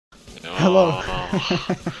Hello.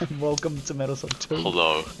 Welcome to Metal Slug 2.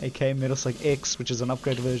 Hello. aka Metal Slug X, which is an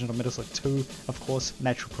upgraded version of Metal Slug 2. Of course,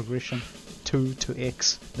 natural progression. 2 to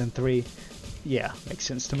X, then 3. Yeah, makes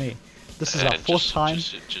sense to me. This is our fourth time.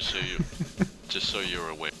 Just so you're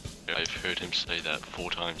aware, I've heard him say that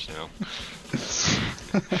 4 times now.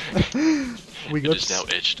 It is now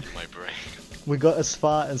etched in my brain. We got as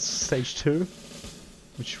far as stage 2,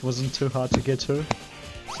 which wasn't too hard to get to.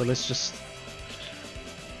 So let's just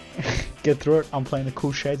get through it. I'm playing the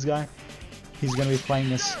Cool Shades guy. He's gonna be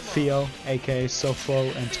playing as Theo, aka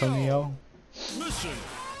Sofo Antonio.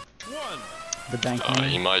 The dank man.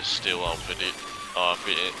 He might steal our video.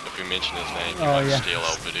 If we mention his name, he might steal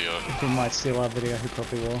our video. He might steal our video, he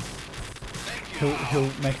probably will.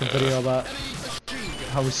 He'll make a video about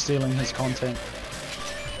how we're stealing his content.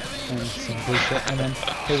 And some bullshit. And then,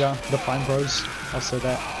 here we go, the Fine Bros. I'll say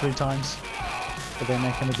that 3 times. But they're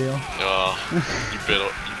making a deal. Oh, you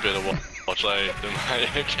better watch that. They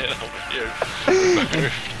might get over you.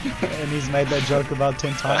 And he's made that joke about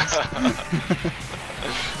 10 times.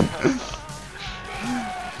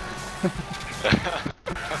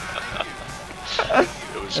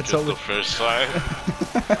 It was just the first time.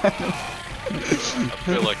 I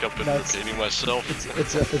feel like I've been repeating myself.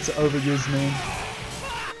 It's an overused meme.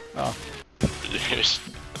 Oh. Yes.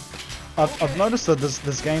 I've noticed that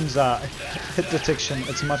this game's hit detection,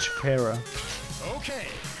 it's much fairer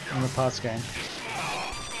in the past game.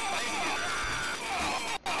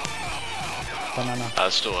 Banana. I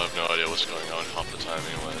still have no idea what's going on half the time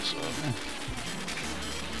anyway, so...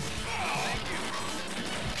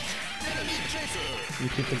 You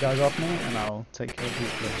keep the guys off me and I'll take care of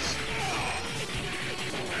these blocks.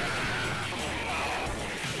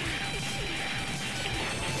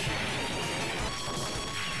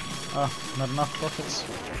 Oh, not enough rockets.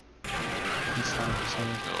 This time,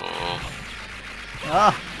 sorry. Oh.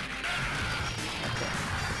 Ah!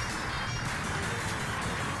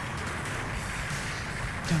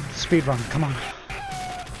 Okay. Speed run, come on.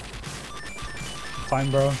 Fine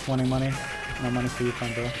bro, wanting money. No money for you,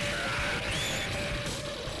 fine bro.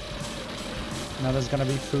 Now there's gonna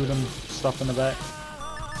be food and stuff in the back.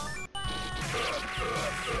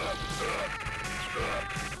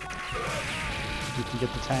 You can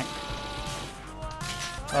get the tank.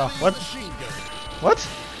 Oh, what? What?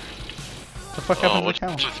 The fuck happened to the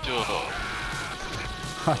camel?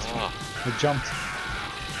 What? It jumped.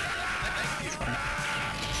 It's fine.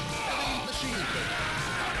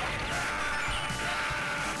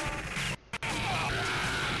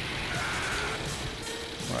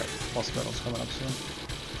 Right, boss battle's coming up soon.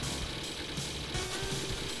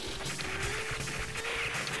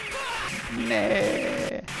 Nah.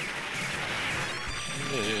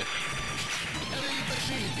 Yeah.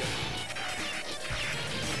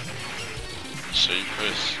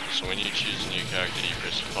 So when you choose a new character, you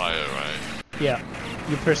press fire, right? Yeah,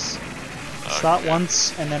 you press start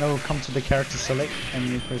once, and then it'll come to the character select, and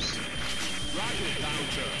you press.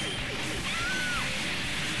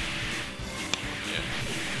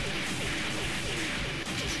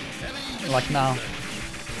 Yeah. Like now.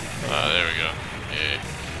 There we go. Yeah.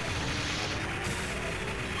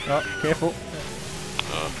 Oh, careful.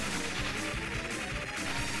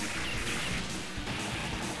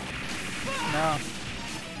 No.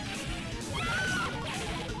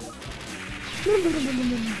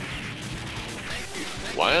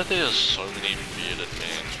 Why are there so many bearded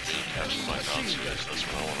men being captured by Nazis? That's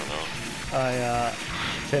what I want to know.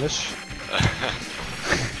 Fetish.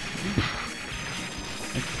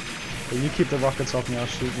 You keep the rockets off me, I'll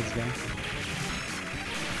shoot these guys.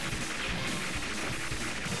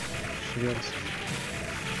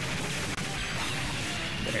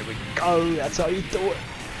 There we go, that's how you do it.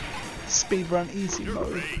 Speedrun easy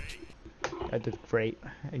mode. I did great,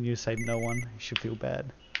 and you saved no one. You should feel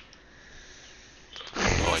bad.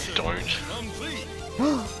 Oh, I don't.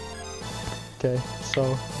 Okay,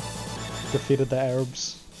 so defeated the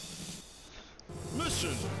Arabs.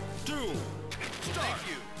 Mission 2. Start.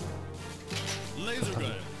 Laser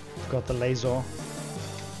gun. Got the laser.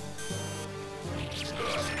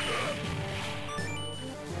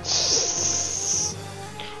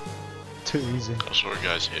 Too easy. I saw a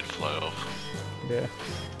guy's head fly off. Yeah.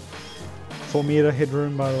 4 meter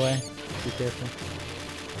headroom, by the way. Be careful.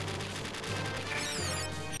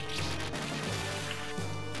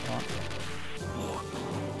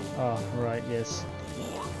 Oh, right, yes.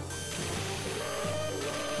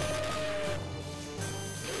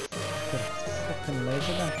 Got a fucking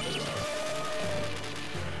laser gun.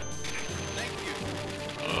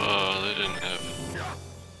 Oh, they didn't have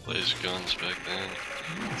laser guns back then.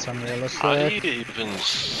 It's unrealistic. How do you even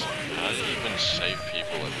save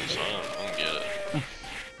people in this arm?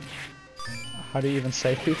 How do you even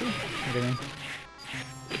save people? What do you mean?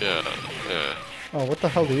 Yeah, yeah. Oh, what the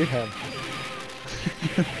hell do you have?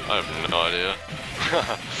 I have no idea.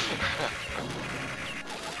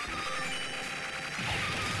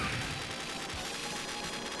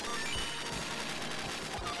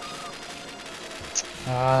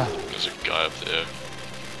 Ah. There's a guy up there.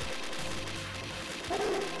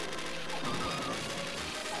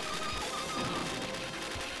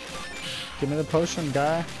 Give me the potion,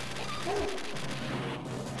 guy.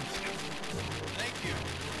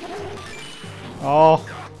 Oh,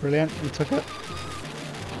 brilliant! You took it.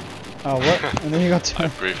 Oh, what? And then you got two. I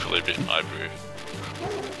briefly beat I breathe.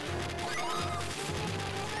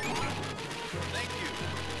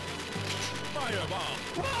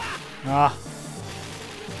 Ah.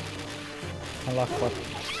 I luck, but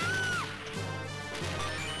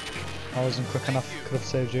I wasn't quick enough. Could have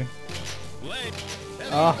saved you.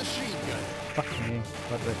 Ah. Fuck me.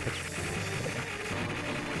 What did I pick?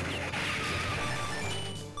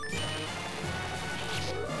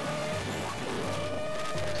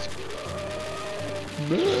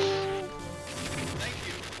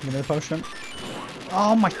 Give me the potion.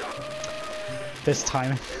 Oh my! This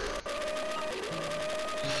time.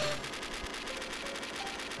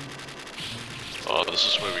 Oh, this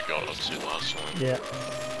is where we got up to last time. Yeah.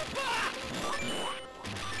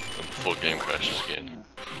 And before game crashes again.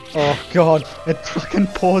 Oh god, it fucking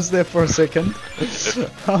paused there for a second.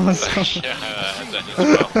 I was so... Yeah, that as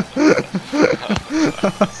well. I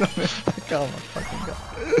was like, oh my fucking god.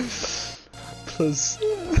 Please.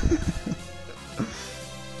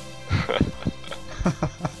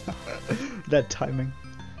 That timing.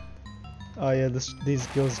 Oh yeah, these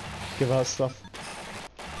girls give out stuff.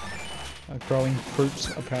 Growing fruits,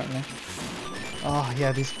 apparently. Oh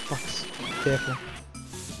yeah, these fucks. Careful.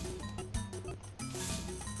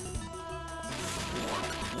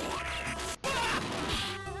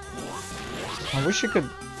 I wish you could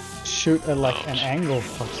shoot at like an angle.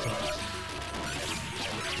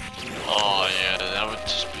 Oh yeah, that would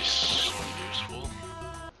just be so useful.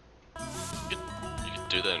 You could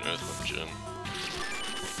do that in Earthworm Jim.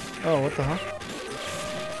 Oh, what the hell?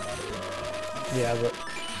 Yeah, but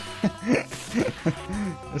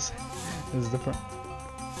this is different.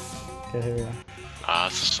 Okay, here we go. Ah,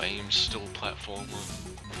 it's the same, still platformer.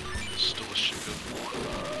 Still a shooter.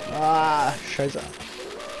 Ah, scheiße.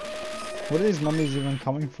 Where are these mummies even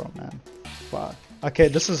coming from, man? Fuck. Okay,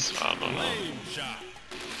 this is... I don't know.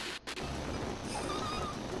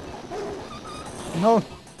 No!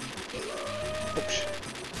 Oops.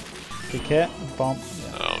 Take care. Bomb.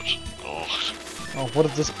 Yeah. Ouch. Oh. Oh, what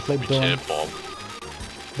is this pleb doing? Care bomb.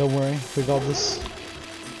 Don't worry, we got this.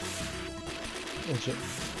 Oh shit.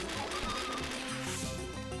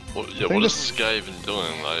 What, yeah, what is this guy even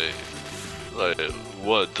doing? Like,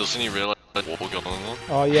 what? Doesn't he realize what we're going on?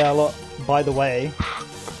 Oh yeah, look, by the way,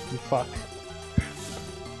 you fuck.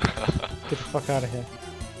 Get the fuck out of here.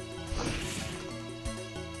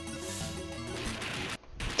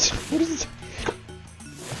 What is it?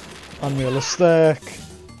 Unrealistic.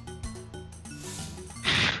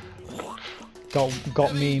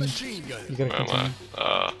 Got memed. You gotta continue.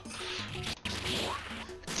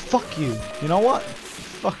 Fuck you. You know what?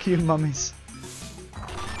 Fuck you, mummies.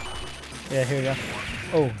 Yeah, here we go.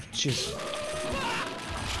 Oh, jeez.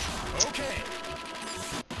 Okay.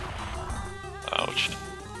 Ouch.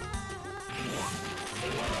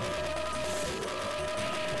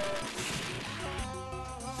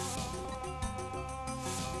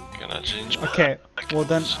 Can I change? Okay, well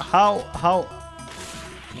then, how?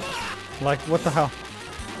 Like, what the hell?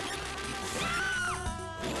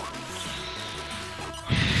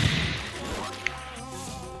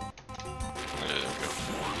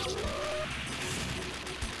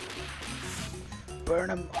 Burn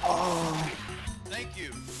him! Oh! Thank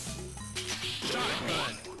you.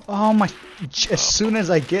 Shotgun. Oh my! As soon as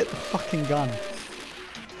I get the fucking gun,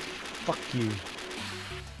 fuck you.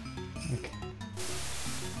 Okay.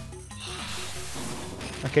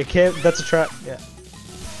 Okay, Kev, that's a trap. Yeah.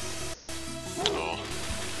 Oh,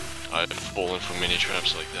 I've fallen for many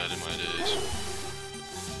traps like that in my days.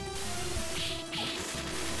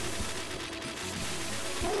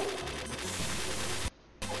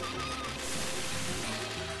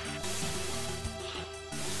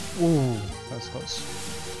 Ooh, that was close.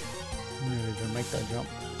 Nearly didn't make that jump.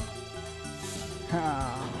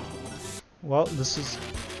 Ha. Well, this is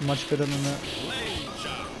much better than the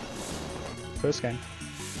first game.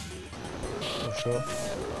 For sure.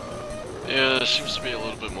 Yeah, there seems to be a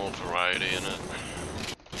little bit more variety in it.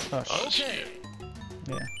 Oh, Okay.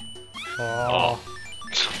 yeah. Oh,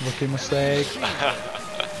 rookie mistake.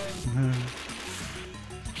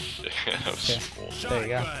 Okay, there you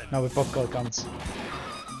go. Now we've both got guns.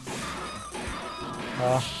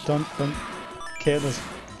 Don't care, there's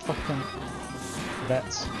fucking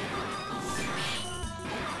vets.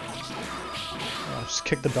 Oh, just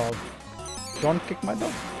kick the dog. Don't kick my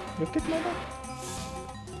dog. You kick my dog.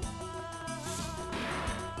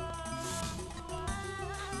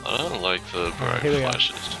 I don't like the bright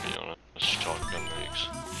flashes, to be honest. Shotgun makes.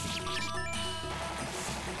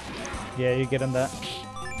 Yeah, you get in that.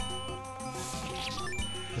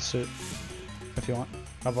 The suit, if you want.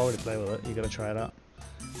 I've already played with it. You gotta try it out.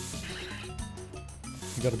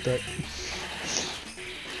 You gotta do it.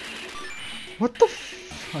 What the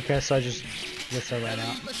f? Okay, so I just guess I ran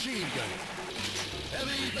out. Machine gun.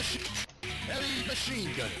 Heavy machine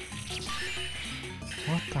gun.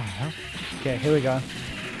 What the hell? Okay, here we go.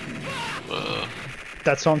 Uh,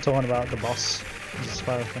 That's what I'm talking about, the boss. The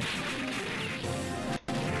spiral thing.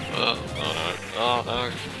 oh no. Oh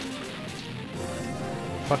no.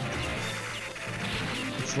 Fuck.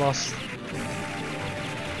 It's lost.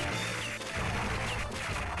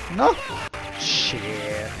 No!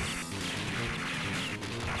 Shit.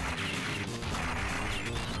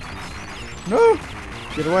 No!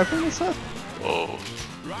 Get away from this side. Whoa.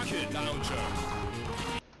 Rocket launcher.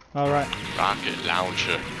 Alright. Rocket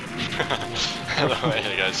launcher. I don't know how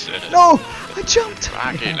you guys said it. No! I jumped!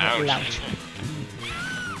 Rocket launcher.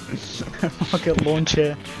 Rocket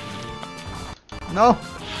launcher. No!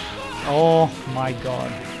 Oh my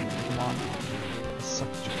god. Come on. Such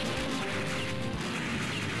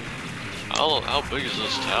How big is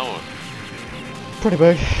this tower? pretty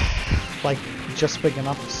big. Like, just big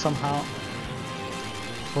enough somehow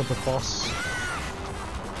for the boss.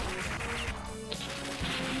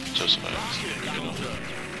 Just about,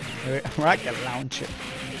 you know. Rocket launcher.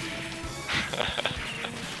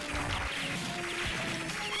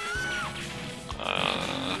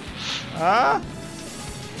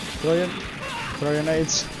 Brilliant. Throw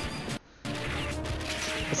grenades.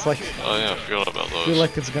 It's like, Oh yeah, I forgot about I those. feel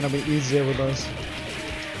like it's gonna be easier with those.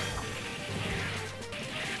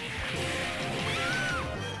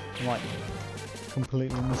 I'm like,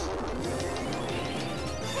 completely missed.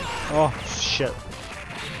 Oh, shit.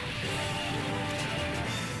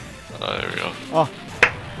 There we go. Oh,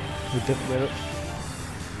 we did get it.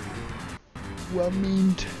 Well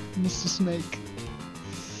memed, Mr. Snake.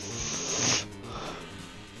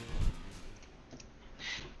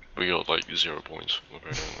 We got like 0 points,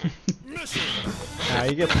 apparently. Nah,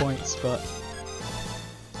 you get points, but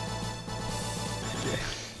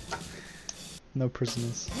yeah. No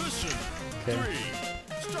prisoners. Okay.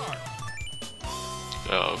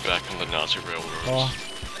 Oh, back in the Nazi railroads. Oh.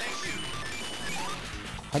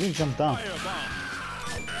 How do you jump down?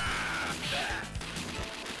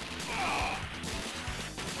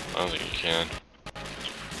 I don't think you can.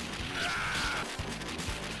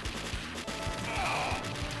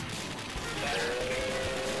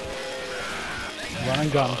 Run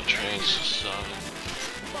and gun. Oh, trains suck.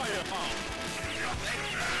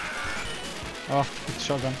 Oh, it's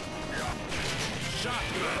shotgun.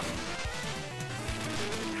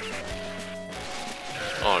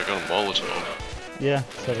 Oh, I got a Molotov. Yeah,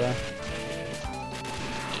 so there.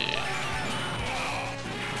 Yeah.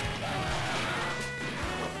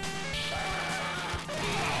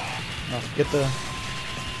 Oh, get the.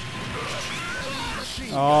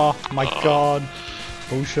 Oh my god.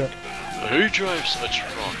 Bullshit. Who drives a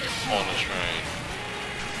truck on a train?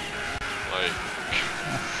 Like,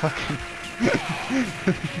 Fucking.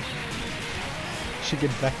 Should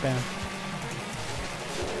get back down.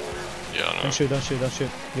 yeah, I know. Don't shoot, don't shoot, don't shoot.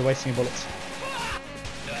 You're wasting your bullets.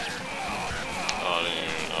 Oh, I didn't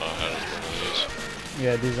even know I had one of these.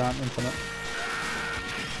 Yeah, these aren't infinite.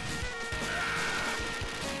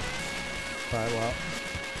 Right, well.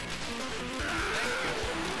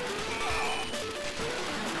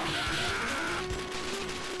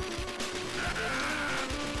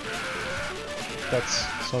 That's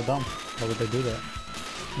so dumb. Why would they do that?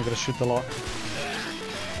 You gotta shoot the lot.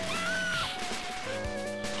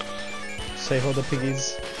 Save all the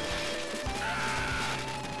piggies.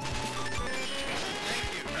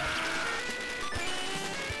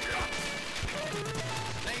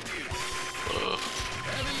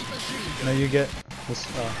 No, you get this.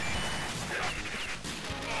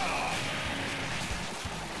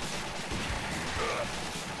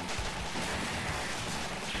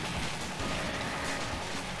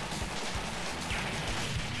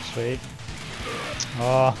 Sweet.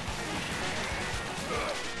 Oh.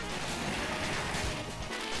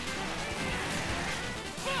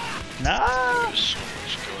 Nah. There's so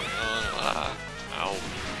much going on. Ah, ow.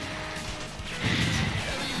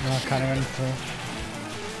 No, I can't even through.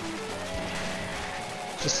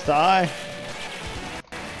 Just die.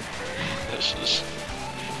 This is...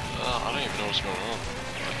 I don't even know what's going on.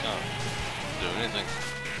 I can't do anything.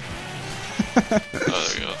 Oh,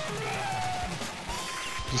 there we go.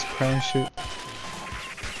 Just pray and shoot.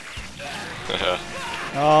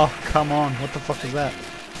 Oh, come on. What the fuck is that?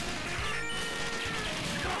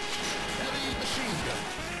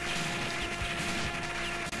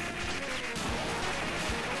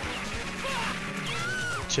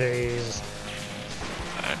 Jeez.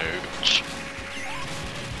 Ouch.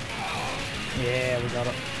 Yeah, we got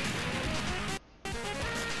it.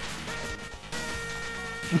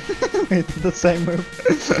 We did the same move.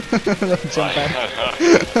 Jump back.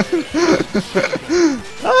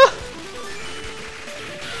 Ah!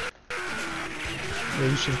 Yeah,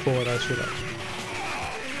 you should forward, I should have.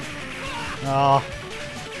 Oh.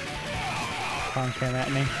 Clown came at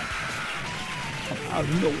me. From out of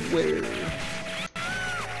nowhere.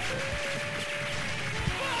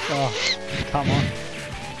 Oh, come on.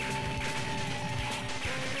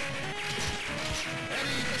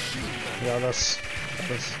 Yeah, that's...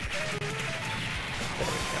 There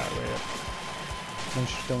we go,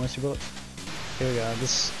 wait. Don't miss your bullets. Here we go,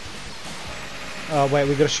 this... Oh wait,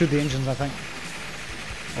 we gotta shoot the engines, I think.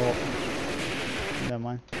 Oh. Never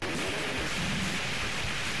mind.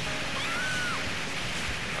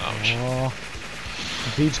 Ouch. Oh.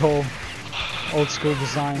 VTOL. Old school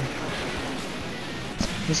design.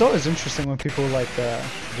 It's always interesting when people like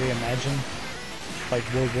reimagine like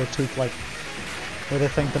World War II, like where they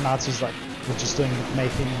think the Nazis like were just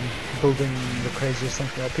making and building the craziest thing.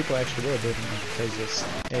 Well, people actually were building the craziest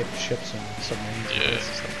airships and submarines and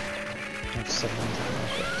stuff. Not submarines,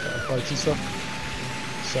 but boats and stuff.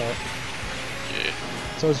 So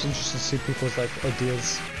it's always interesting to see people's like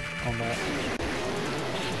ideas on that,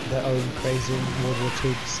 their own crazy World War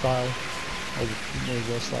II style or World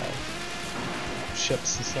War style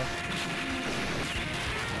ships and stuff.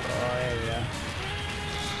 Oh, there we go.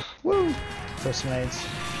 Woo! First nades.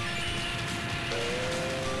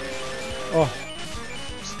 Oh!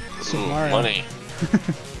 Super Mario. Money.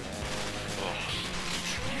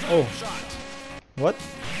 Oh. What?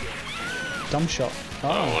 Dumb shot.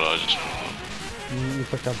 Oh, what I just... You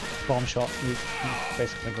picked up bomb shot. You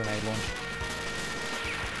basically grenade launch.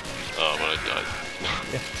 Oh, but I died.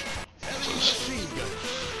 Yeah.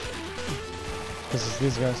 Because it's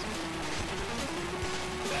these guys.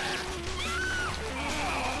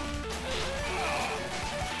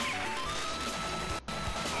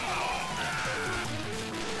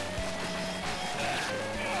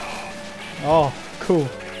 Oh, cool.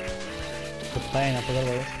 The plane, I forgot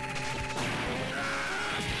about it.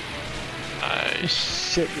 Nice.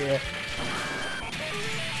 Shit, yeah.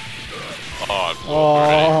 Oh,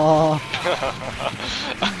 Oh.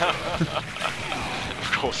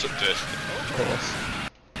 Of course it did. Of course.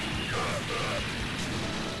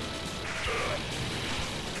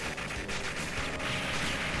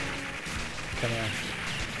 Come here.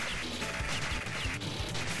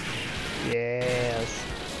 Yes.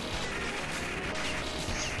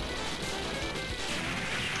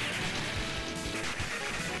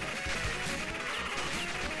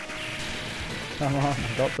 Come on, I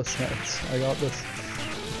got this, mates. I got this.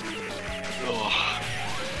 Oh.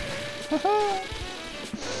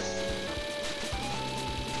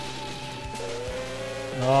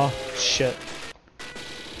 Oh, shit.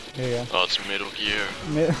 Here you go. Oh, it's Metal Gear.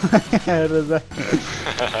 Yeah, it is that.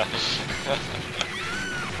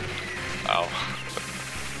 Ow.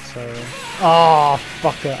 So... Oh,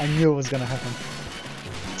 fuck it. I knew it was gonna happen.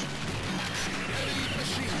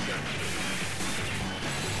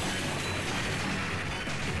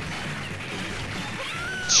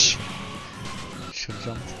 Should've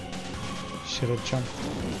jumped. Should've jumped.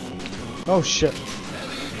 Oh, shit.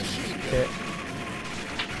 Okay.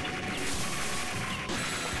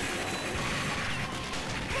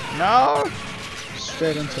 No!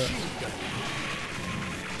 Straight into it.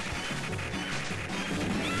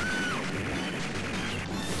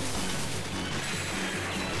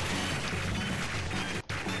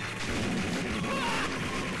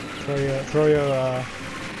 Throw your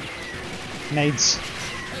nades.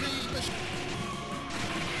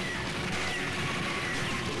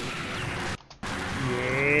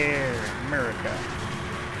 Yeah, America.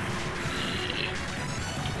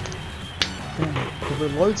 Damn,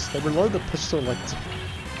 they reload the pistol like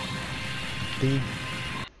big.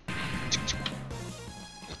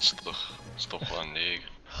 It's the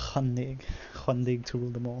Hundig to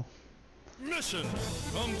rule them all. Mission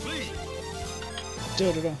complete.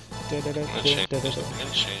 I'm gonna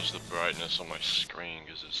change the brightness on my screen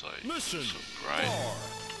because it's like Mission so bright.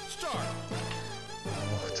 Start.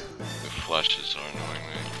 flashes are annoying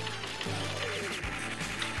me.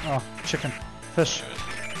 Oh, chicken. Fish.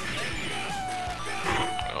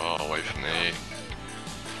 Oh, away from me.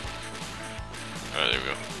 Alright, there we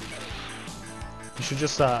go. You should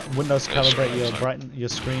just Windows Yeah, calibrate sorry, your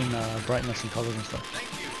screen brightness and colors and stuff.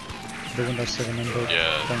 The Windows 7 inbuilt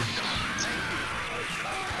thing.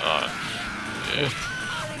 Yeah.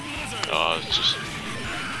 It's just.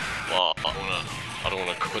 Well, I don't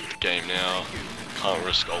wanna quit the game now. Can't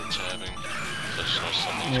risk alt tabbing. So I just know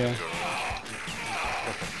something's gonna go wrong.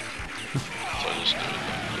 So I just do it.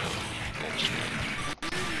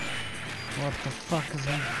 What the fuck is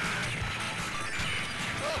that?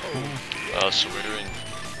 So we're in.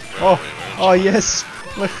 Oh yes!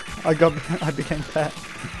 Look, I became fat.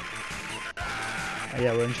 Oh,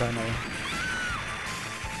 yeah, we're in China.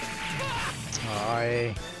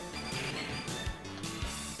 Aye.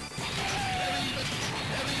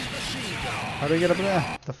 How do we get up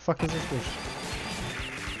there? The fuck is this bush?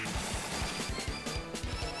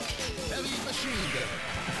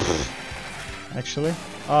 Actually?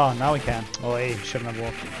 Oh, now we can. Oh, hey, shouldn't have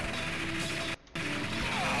walked.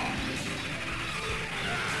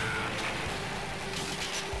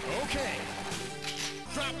 Okay.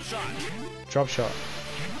 Drop shot. Drop shot.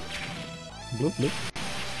 Bloop bloop.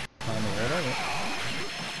 I'm aware of it.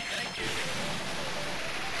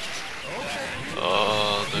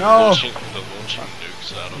 They're launching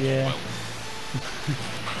nukes out of the well.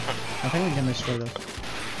 I think we can destroy them.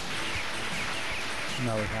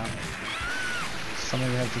 No, we can't. Something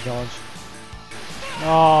we have to dodge.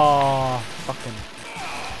 Oh, fucking.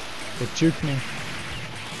 They juked me.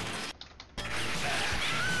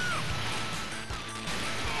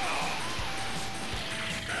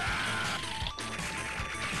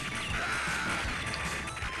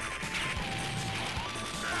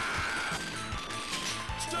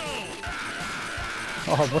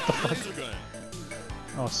 Oh, what the fuck?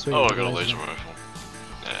 Oh, sweet. Oh, I got a laser rifle.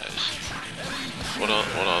 Nice. What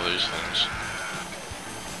are these things?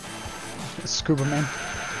 Scuba man.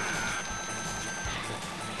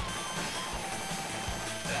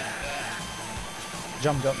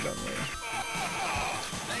 Jump.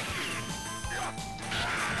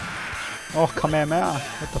 Oh, Kamehameha.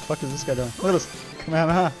 What the fuck is this guy doing? Look at this.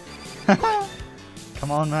 Kamehameha.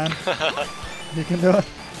 Come on, man. You can do it.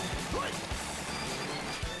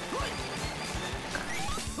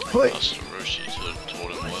 That's Roshi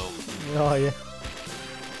taught him well. Oh, yeah.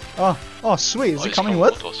 Oh, sweet. Is it coming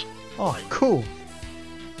with? Oh, cool.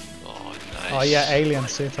 Oh, nice. Oh, yeah, alien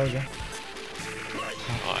suit, okay.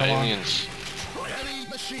 Oh, aliens.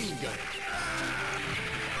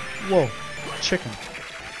 Whoa, chicken.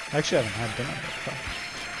 Actually, I haven't had dinner.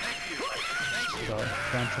 Sorry,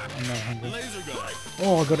 I'm not hungry.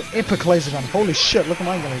 Oh, I got an epic laser gun. Holy shit, look at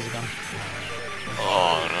my laser gun.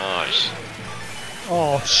 Oh, nice.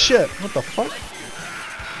 Oh, shit, what the fuck?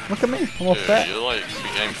 Look at me, I'm all fat. You like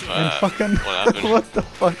became fat. And fucking, what happened? what the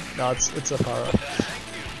fuck? No, it's a power up.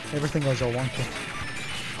 Everything goes all wonky.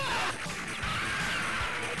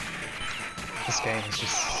 This game is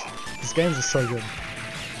these games are so good.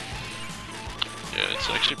 Yeah, it's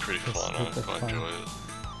actually pretty fun. I quite enjoy it.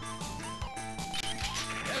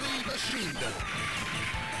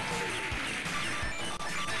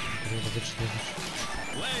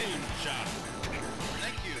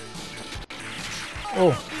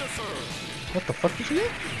 Oh, what the fuck did you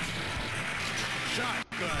get?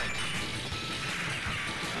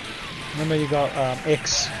 Remember you got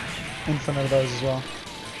X, infinite of those as well.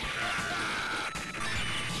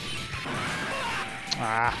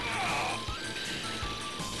 Ah.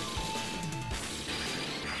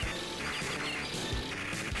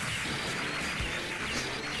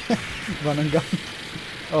 Run and gun.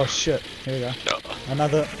 Oh shit, here we go.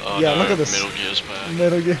 Another, oh, yeah, no, look at this. Metal Gear's back.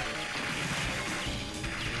 Metal Gear.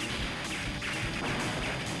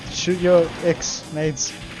 Shoot your X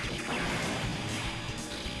nades.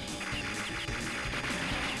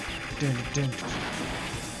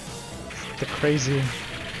 The crazy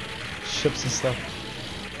ships and stuff.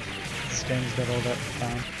 This game's got all that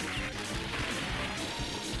down.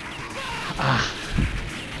 Ah.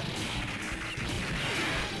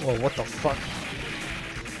 Whoa, what the fuck?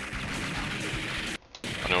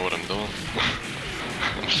 I know what I'm doing.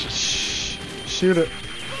 Shoot it.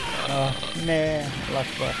 Nah,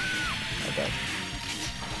 left. Okay.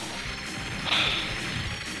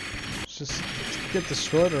 Just get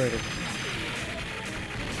destroyed already.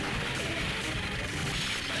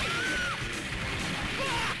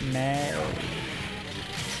 No.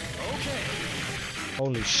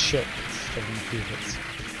 Holy shit, it's taking a few hits.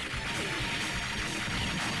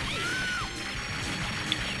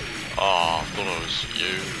 Oh, I thought it was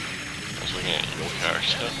you. was looking at your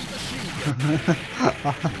character.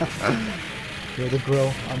 You're the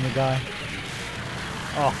grill, I'm the guy.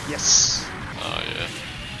 Oh, yes! Oh yeah.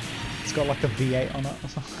 It's got like a V8 on it or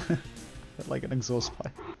something. Like an exhaust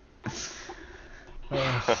pipe.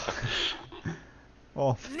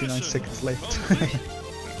 Oh, 59 seconds left.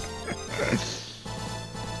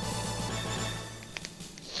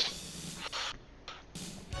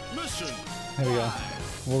 Mission. Here we go.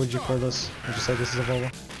 What would you call this? Would you say this is a Volvo?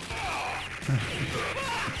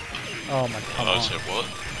 Oh my god. I said what?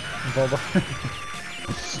 Volvo.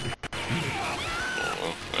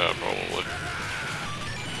 Oh, yeah, probably.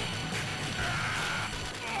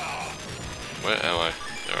 Where am I?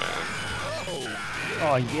 There I am.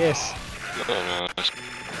 Oh yes. Oh, no.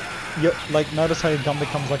 You, like, notice how your gun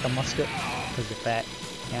becomes like a musket? Because you're fat.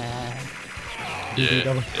 Yeah. Yeah.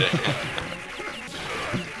 BBW. Yeah.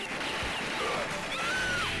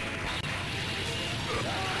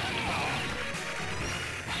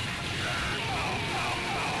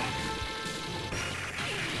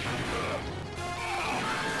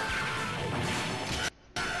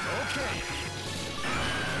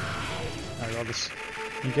 Alright, well, this.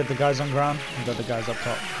 You get the guys on ground, you got the guys up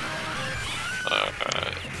top.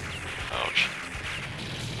 Alright. Ouch.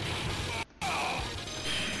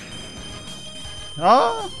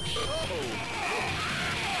 Ah!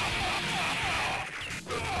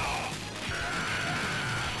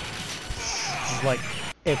 This is like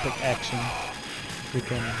epic action.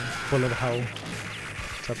 Freaking bullet hell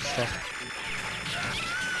type of stuff.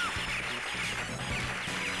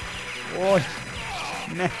 Oi!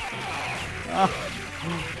 Nah! Ah!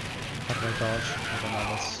 How do I dodge? I don't know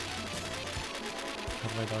this. How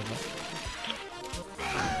do I dodge it?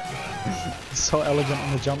 So elegant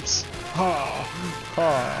in the jumps. Ha!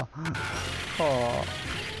 Ha! Ha!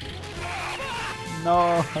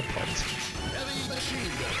 No! I popped.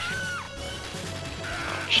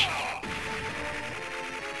 Ouch.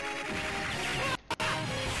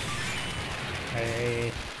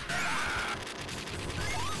 Hey!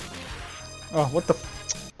 Oh, what the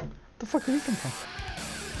fuck did he come from?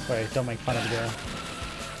 Wait, don't make fun of the girl.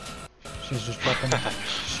 She's just dropping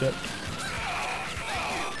shit.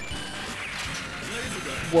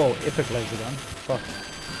 Whoa, epic laser gun. Fuck.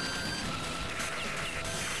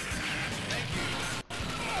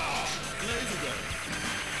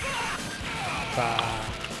 Bah.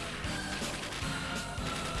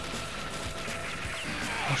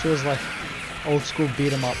 I wish it was like old school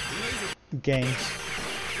beat 'em up games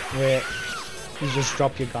where you just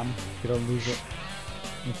drop your gun, you don't lose it,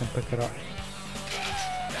 you can pick it up.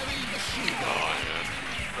 Oh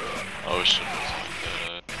yeah. I wish it was like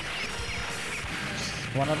that.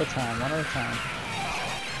 One at a time, one at a time.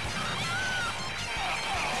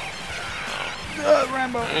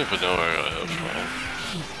 Rambo! I don't even know where I got hit from.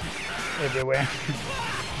 Everywhere.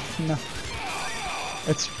 No.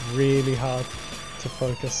 It's really hard to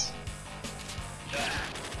focus.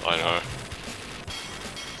 I know.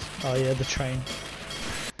 Oh yeah, the train.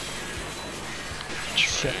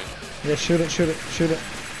 Train. Yeah, shoot it, shoot it, shoot it.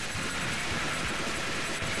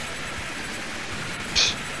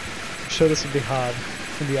 I'm sure this would be hard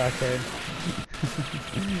in the arcade.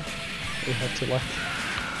 We had to like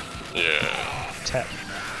Yeah. tap.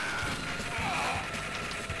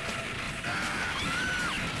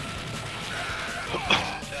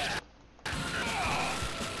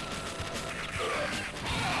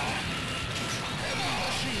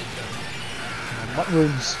 What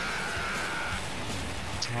rooms?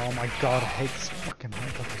 Oh my god, I hate this fucking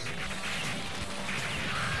handcuffs.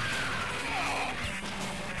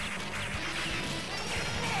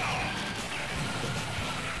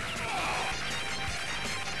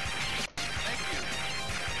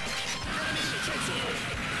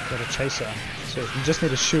 Got a chaser. So you just need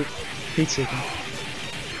to shoot heat seeking.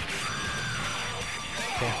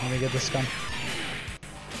 Okay, let me get this gun.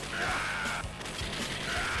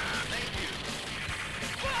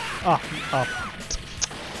 Ah, up.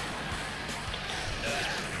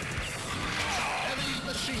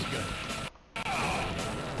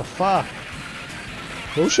 The fuck?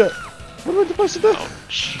 Bullshit. What am I supposed to do?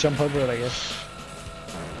 Ouch. Jump over it, I guess.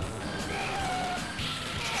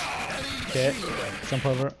 Okay, jump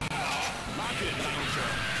over it.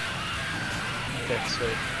 Okay,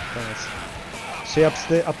 sweet. Thanks. See up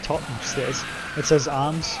top upstairs. It says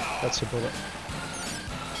arms. That's your bullet.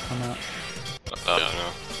 I'm out. Yeah, I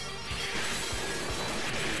know.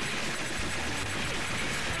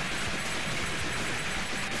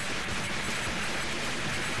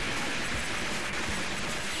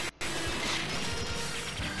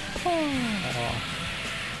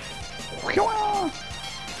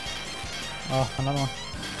 Oh, another one.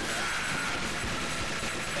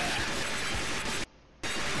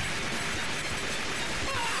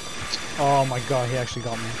 Oh my god, he actually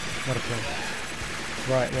got me. What a play.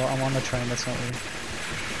 Right, well, I'm on the train, that's not me.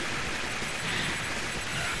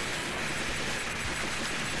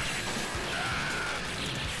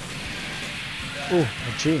 Ooh,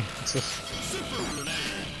 a G. What's this?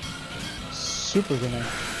 Super grenade.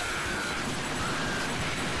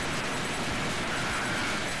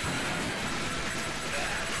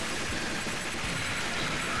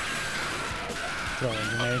 Throwing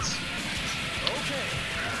grenades.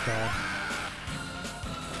 God.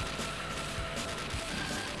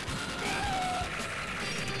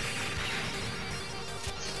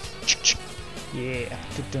 Yeah.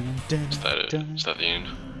 Is that it? Is that the end?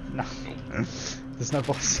 No. There's no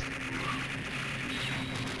boss.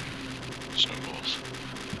 There's no boss.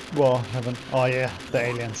 Well, heaven. Oh yeah, the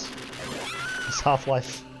aliens. It's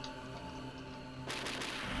Half-Life.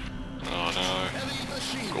 Oh no.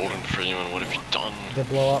 Gordon Freeman, what have you done? They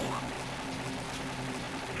blow up.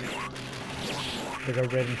 They go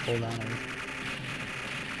red and fall down on you.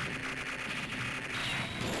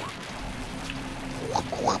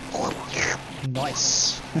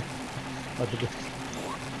 Nice.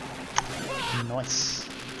 Nice.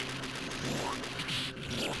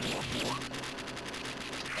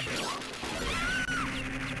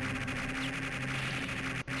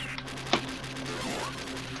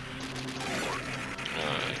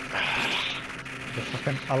 The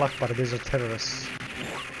fucking Alak Paradiso terrorists.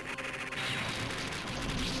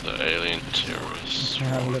 The alien terrorists.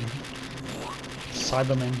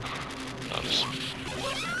 Cybermen. That is...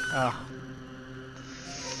 Ah.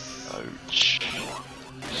 Ouch.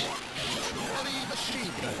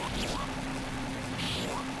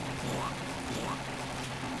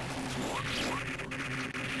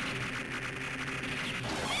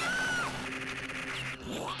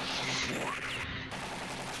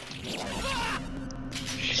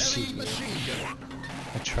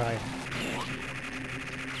 I tried.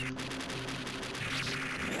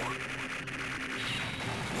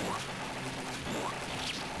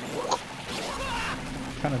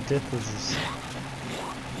 What kind of death is this?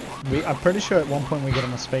 I'm pretty sure at one point we get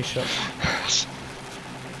on a spaceship.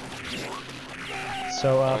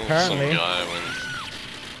 So apparently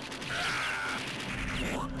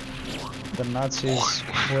the Nazis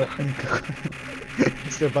were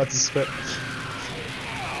they're about to spit.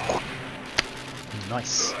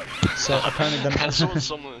 Nice. So apparently the That's what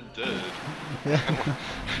someone did. Yeah.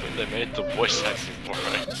 When they made the voice acting for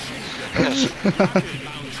it.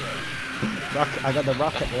 I got the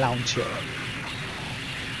rocket launcher.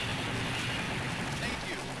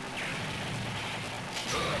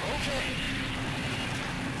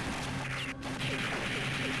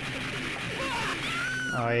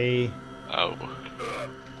 Aye. Oh.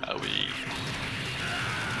 Owie.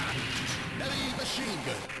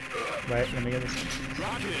 Right, let me get this.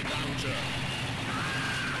 Rocket launcher.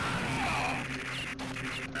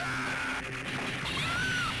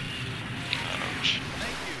 Ouch.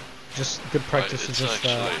 Just good practice to just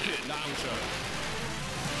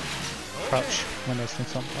crouch when those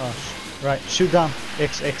things on. Oh, right, shoot down.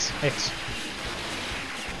 X, X, X.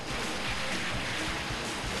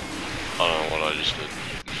 I don't know what I just did.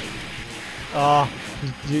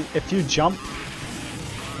 If you jump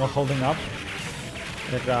while holding up,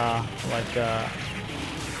 it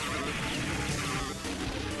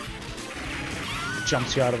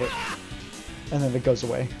jumps you out of it, and then it goes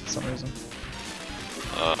away for some reason.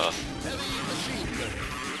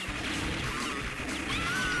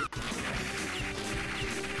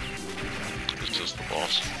 It's just the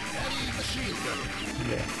boss.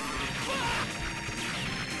 Yeah.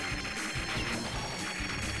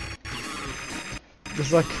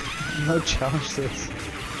 There's like no challenge to this.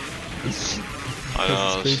 I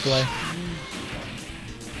know. It's free play.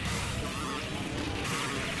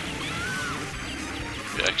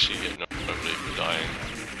 You actually get nobody for dying.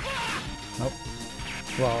 Nope.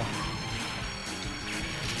 Well.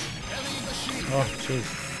 Oh, jeez.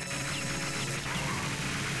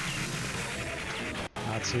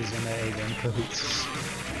 Nazis and the alien cahoots.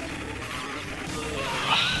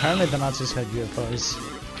 Apparently the Nazis had UFOs.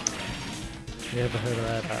 You ever heard of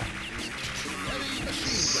that?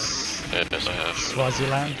 Yes, I have.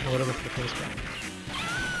 Swaziland, or whatever the place called.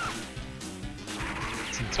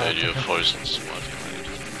 I had UFOs in Swaziland.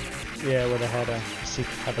 Yeah, where they had a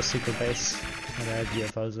secret base, and they had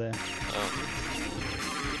UFOs there. Oh.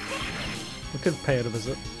 We could pay it a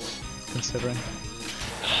visit, considering.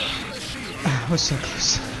 We're so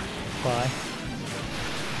close. Bye.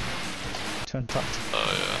 To Antarctica.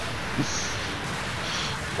 Oh yeah.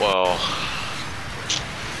 Well,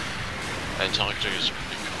 Antarctica is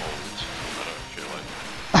pretty cold. I don't feel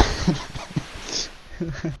like. I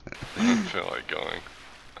feel like going.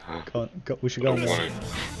 We should go in the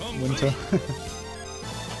winter.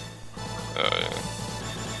 Yeah.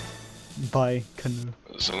 By canoe.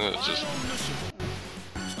 Isn't it just...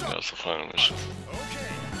 That's the final mission.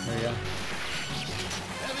 There you go.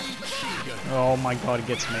 Oh my god, it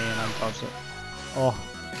gets me and I dodged it. Oh.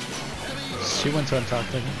 She went to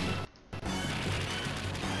Antarctica.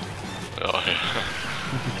 Oh yeah.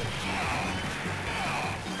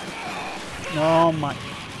 Oh my...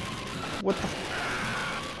 What the...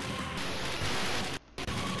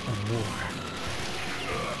 Oh, war.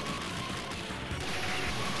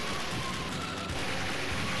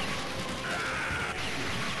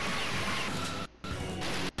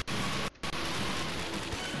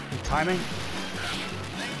 Timing.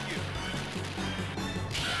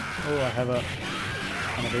 Oh, I have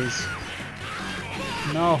one of these.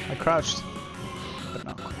 No, I crouched. But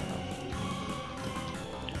no.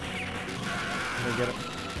 Did I get it?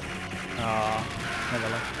 Ah, never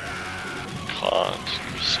left. Can't.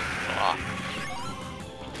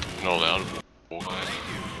 Not allowed to walk away.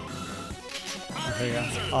 Oh, there you go.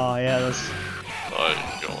 Oh yeah, that's... Oh,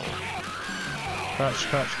 you go on. Crouch,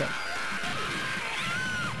 crouch, crouch.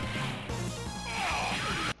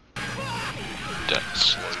 That's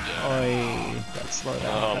slowed down. Oi, that's slow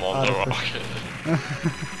down. I'm on the rocket.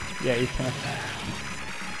 Yeah, you can.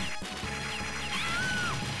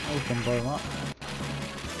 Oh, you can blow them up.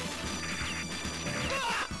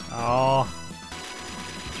 Oh.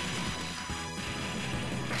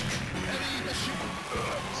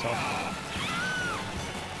 Soft.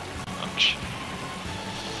 Ouch.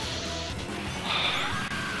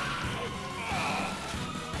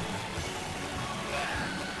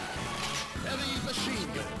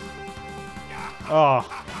 Oh,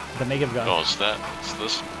 the negative guy. Oh, it's that. It's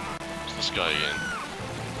this guy again.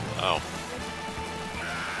 Ow.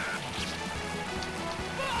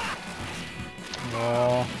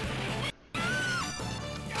 Oh.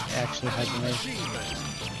 It actually has a name.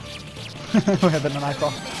 We're having a knife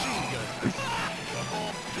off.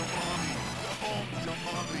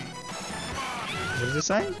 What is it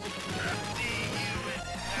saying?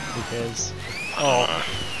 Who cares? Oh,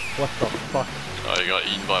 what the fuck? Oh, you got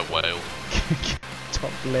eaten by a whale.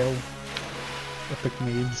 Top lil. Epic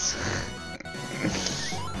memes.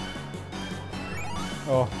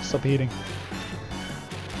 Oh, stop eating.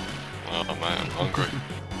 Oh man, I'm hungry.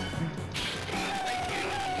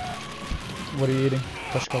 What are you eating?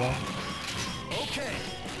 Chocolate.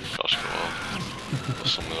 Gosh, go on. Or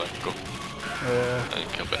something like that. Go. And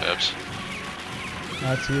kebabs. I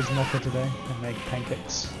had to use mocha today and make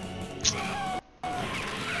pancakes.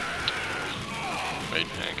 Made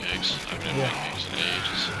pancakes. I haven't had pancakes in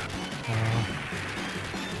ages.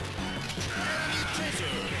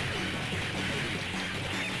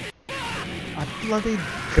 I bloody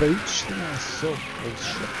crouch thing is so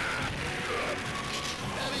bullshit.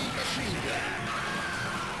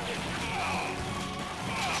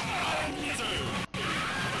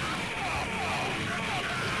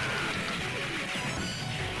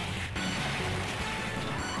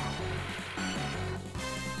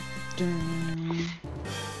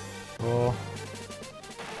 Oh.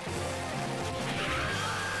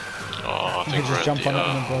 Oh, I You think can we're just at jump the on it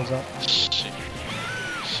and it blows up.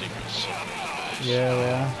 secret base. Yeah, we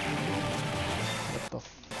are. What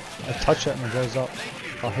the I touch it and it blows up.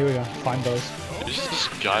 Oh, here we go. Find those. Who's this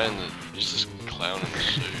guy in the... Who's this clown in the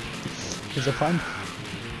suit? Is it fun?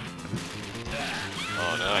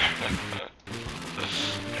 Oh no.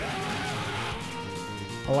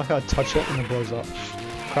 I like how I touch it and it blows up.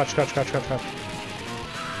 Crouch, crouch, crouch, crouch, crouch.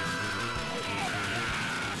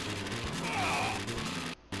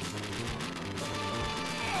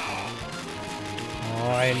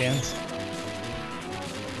 Oh, aliens.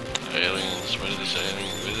 Aliens, where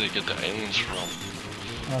did they get the aliens from?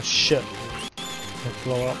 Oh shit. They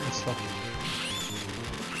blow up and stuff.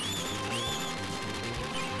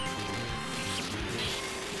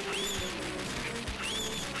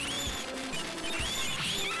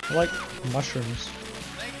 I like mushrooms.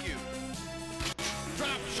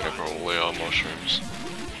 They probably are mushrooms.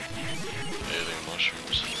 Alien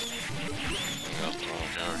mushrooms. That's the wrong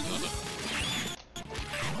character.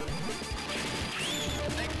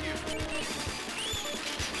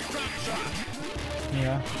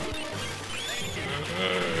 Yeah.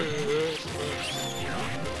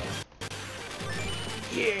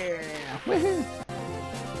 Yeah! Woohoo!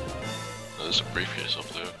 There's a briefcase up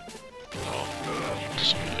there. Oh,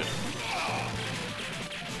 disappeared.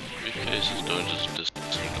 Briefcases don't just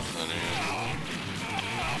disappear from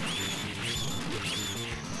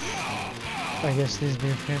I guess these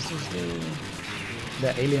briefcases do. The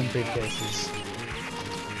alien briefcases.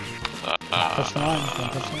 Touch the line,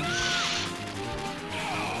 don't touch the line.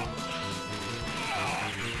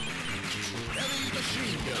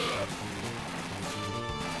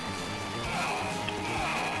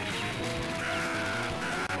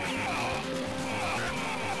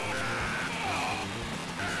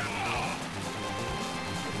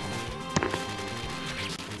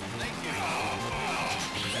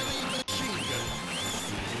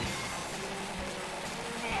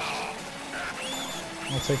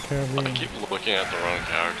 I'll take care of you. I keep looking at the wrong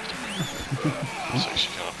character. It's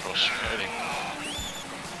actually kind of frustrating.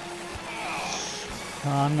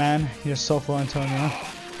 Come on, man. You're so full, Antonio.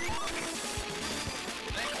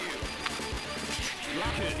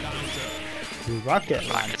 Rocket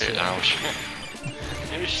launcher.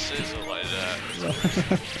 Who says it like that?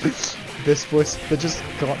 This voice, they just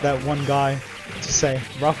got that one guy to say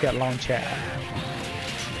rocket launcher.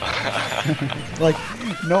 Like,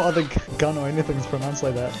 no other gun or anything is pronounced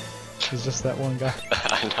like that. It's just that one guy.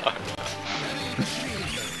 I know.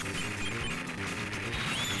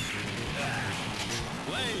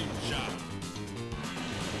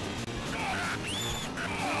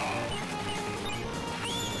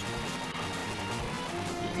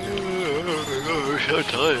 I'm so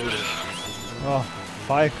tired. Oh,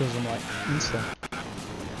 fire kills him like instant.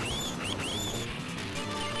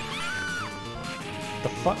 The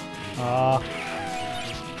fuck? Ah.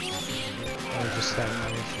 I was just saying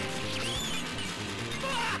that.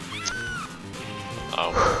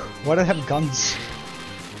 Oh. Why do they have guns?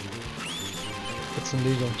 It's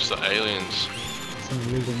illegal. It's the aliens. It's an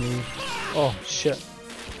illegal move. Oh shit.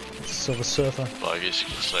 It's a Silver Surfer. But I guess you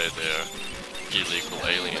could say they're illegal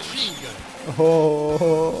aliens.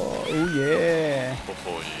 Oh, yeah.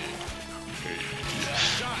 Oh yeah.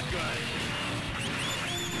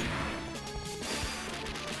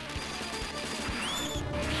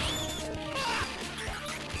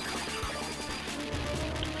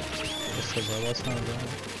 That's not good.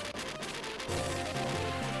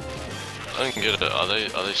 I didn't get it. Are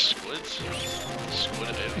they squids? Squid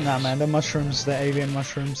aliens? Nah, man, they're mushrooms. They're avian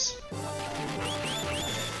mushrooms.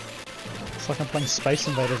 It's like I'm playing Space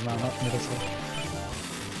Invaders now, not Metal Slug.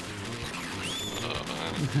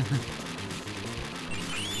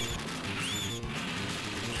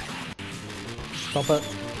 Stop it.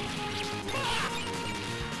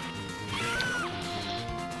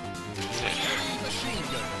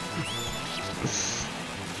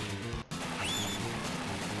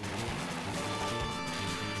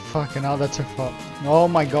 Fucking hell, that took far. Oh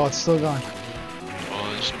my god, still going.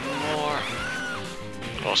 Oh, there's more.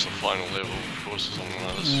 Oh, it's the final level. Of course, it's on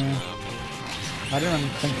another I don't even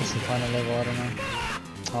think it's the final level, I don't know.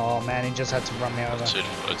 Oh man, he just had to run me over. It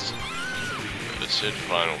said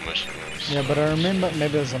final mission. Yeah, but I remember,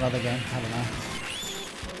 maybe there's another game, I don't know.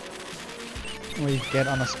 Where you get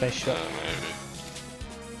on a spaceship.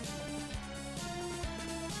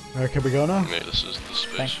 Maybe. Okay, we go now? Maybe this is the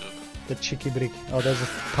spaceship. The cheeky brick. Oh, there's a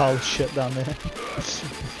pile of shit down there.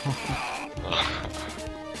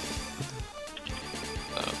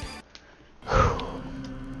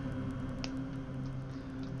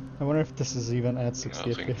 I wonder if this is even at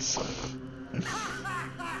 60 FPS.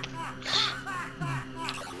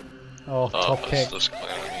 Oh, top kick.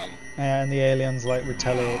 And the aliens like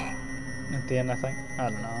retaliate at the end, I think. I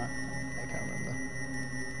don't know. I can't remember.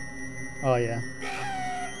 Oh yeah.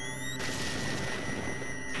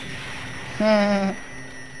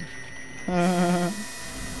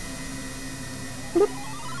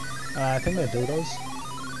 I think they're dodos.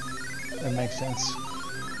 That makes sense.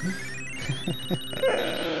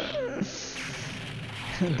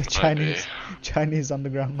 The Chinese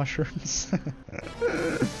underground mushrooms.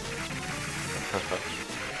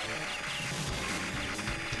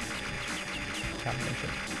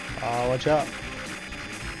 Oh, watch out.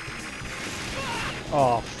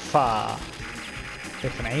 Oh, fuck. They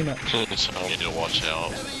can aim it. So you need to watch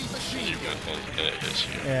out. And it hits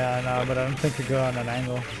you. Yeah, I know, but I don't think you go on an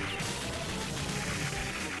angle.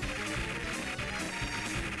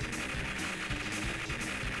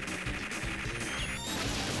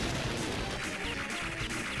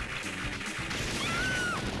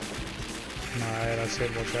 Alright, that's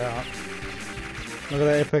it, watch out. Look at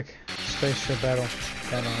the epic spaceship battle.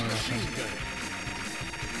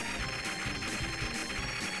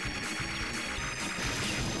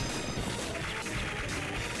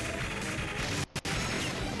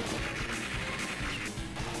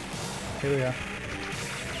 Here we are.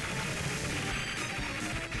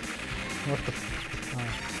 What the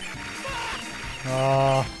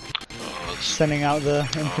oh. Oh, sending out the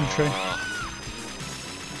infantry.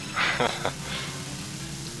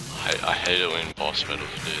 I I hate it when boss battles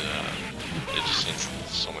do that. It just needs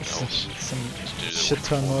someone else Some to do the shit work to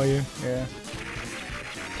for annoy it. you. Yeah.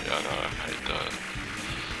 Yeah, I know, I hate that.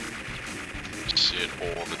 You see it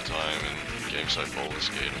all the time in games like Baldur's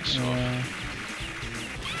Gate and stuff. Yeah.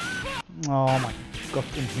 Oh my god,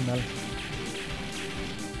 in Himmel.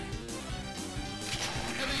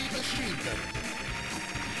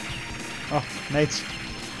 Oh, mates.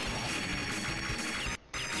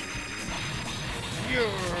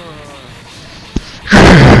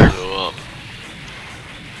 Blew up.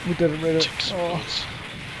 We didn't read it. Tick some Oh, bullets.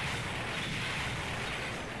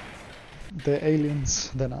 the aliens.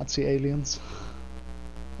 The Nazi aliens.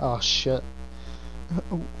 Oh shit.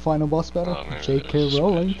 Final boss battle. Oh, man, J.K. it was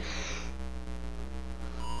Rowling. smashed.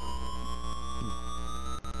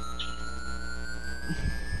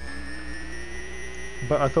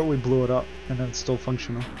 But I thought we blew it up and then it's still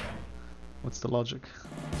functional. What's the logic?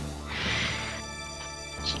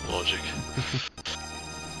 It's the logic.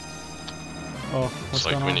 Oh, what's It's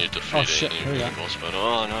like going when on? you defeat Oh shit, any here we go. boss battle.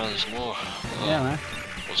 Oh no, there's more. Oh, Yeah, man.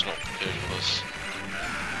 was not prepared for this.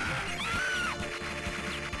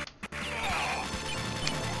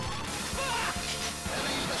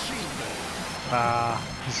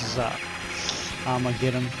 This is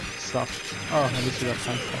Armageddon stuff. Oh, at least we got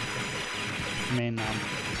some stuff. I mean,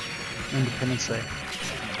 Independence Day.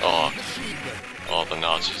 Oh, oh, the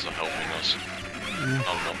Nazis are helping us. Yeah.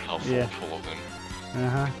 I'm not helpful, Yeah. full of them.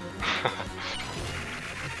 Uh-huh.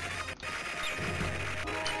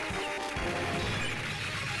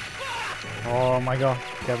 Oh my god.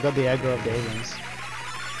 Okay, I've got the aggro of the aliens.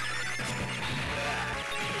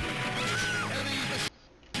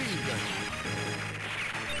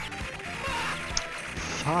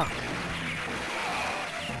 Fuck.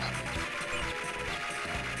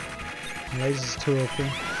 Laser's too OP.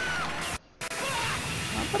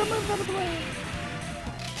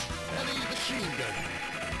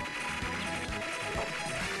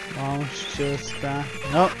 Oh, it's just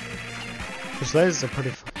nope. Those lasers are pretty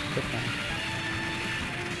fucking good, man.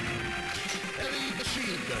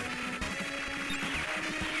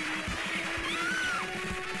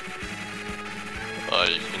 Oh,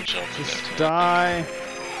 you can jump in Just that. die.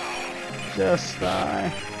 Just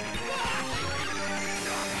die.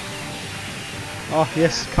 Oh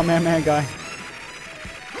yes, come here, man, guy.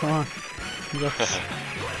 Come on. You got this.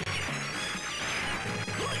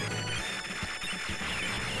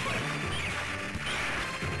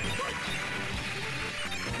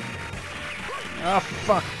 Ah,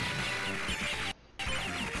 fuck.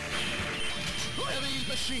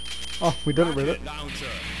 Oh, we did it with it.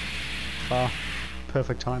 Ah,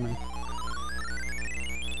 perfect timing.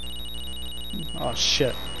 Oh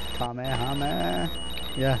shit. Kamehameha.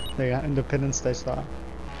 Yeah, there you go. Independence Day style.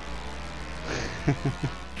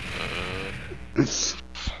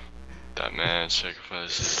 That man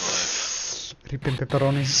sacrificed his life. Ripping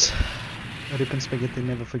pepperonis. Ripping spaghetti,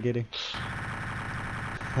 never forgetting.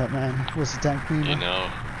 That man was a tank You meme. know.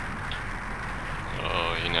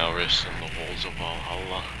 Oh, he now rests in the halls of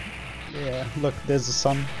Valhalla. Yeah, look, there's the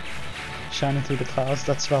sun shining through the clouds.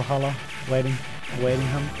 That's Valhalla, awaiting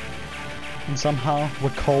him. And somehow we're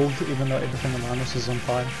cold, even though everything around us is on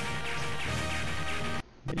fire.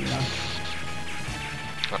 But you know,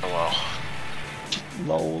 Oh wow.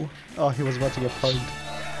 lol. Oh, he was about to get plugged,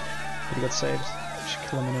 but he got saved. Should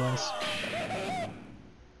kill him anyways.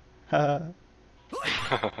 Haha.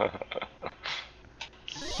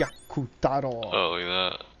 Yakutaro. Oh, look at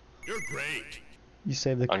that. You're great. You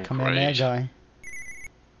saved the I'm Kamehameha great. guy.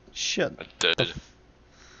 Shit. I did.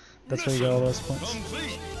 That's where you get all those points.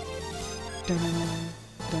 Complete.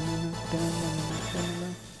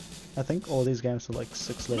 I think all these games are like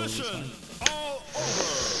 6 levels or Mission something. all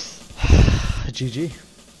over. GG.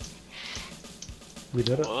 We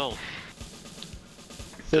did it. Well,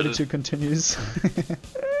 32 continues.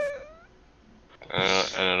 and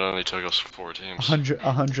it only took us 4 teams.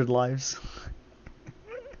 100 lives.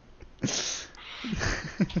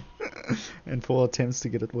 And 4 attempts to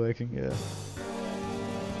get it working, yeah.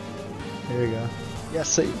 There we go. Yeah,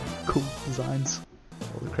 see? Cool designs.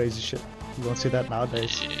 All the crazy shit. You won't see that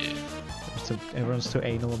nowadays. Yeah. Everyone's too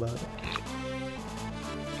anal about it.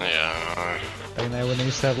 Yeah. Back in there when they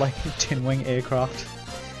used to have like 10 wing aircraft.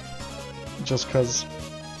 Just cause.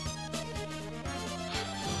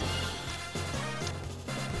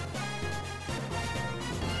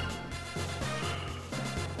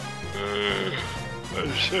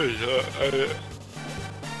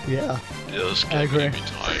 Yeah, Yeah, this I game agree. made me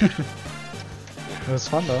tired. it was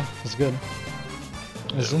fun though. It was good.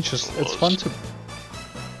 It was Yeah, interesting. it It's was. fun to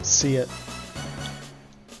see it.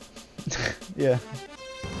 Yeah.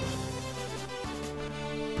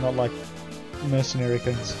 not like mercenary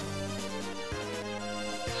things.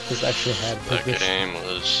 This actually had That purpose. game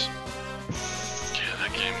was... Yeah,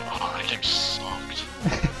 that game sucked.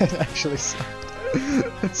 It actually sucked.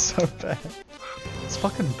 It's so bad. It's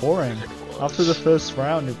fucking boring. After the first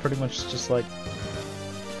round, you're pretty much just like...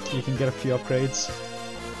 You can get a few upgrades,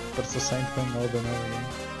 but it's the same thing over and over again.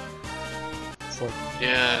 It's like...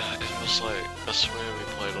 Yeah, it was like... I swear we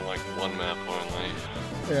played on like one map only.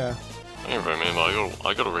 Yeah. I don't remember,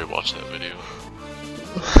 I gotta rewatch that video.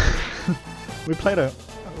 We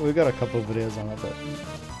got a couple of videos on it, but...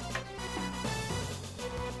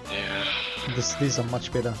 Yeah. These are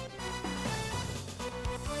much better.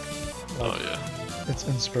 Oh yeah. It's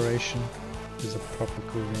inspiration. These are proper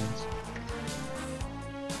cool games.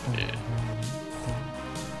 Yeah.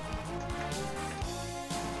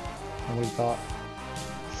 And we've got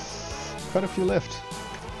quite a few left.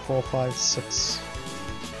 4, 5, 6,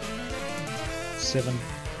 7,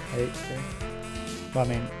 8. I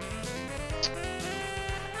mean,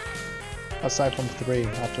 aside from 3,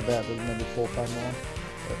 after that there's maybe 4 or 5 more.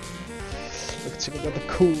 But let's see, we got the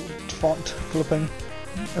cool font flipping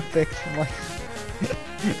effect from like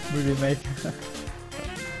movie maker.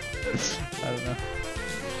 I don't know.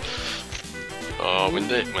 Oh, when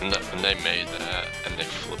they made that and they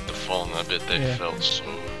flipped the font, I bet they felt so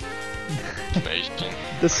amazing.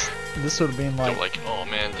 This would have been They're like, oh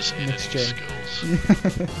man, this editing next-gen.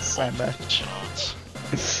 skills. Same back. Off the charts.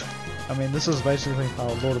 I mean, this is basically how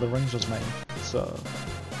Lord of the Rings was made, so...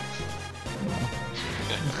 You know.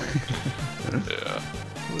 Yeah.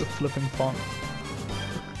 With a flipping font.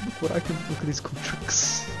 Look what I can, look at these cool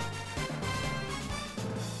tricks.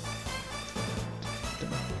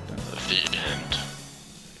 The end.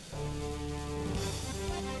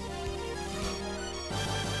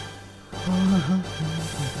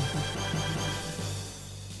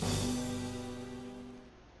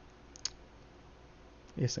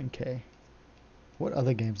 SNK. What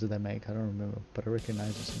other games did they make? I don't remember, but I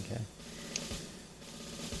recognize SNK.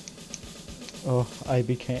 Oh,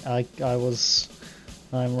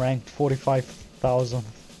 I'm ranked 45,000.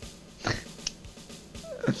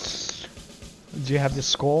 Do you have the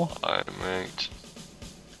score? I'm ranked.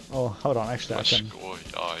 Oh, hold on, actually My I can. score,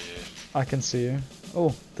 oh yeah. I can see you.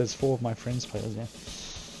 Oh, there's 4 of my friends players, yeah.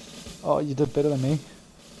 Oh, you did better than me.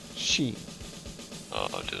 Shit.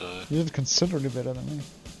 Oh, did I? You did considerably better than me. I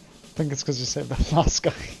think it's because you saved that last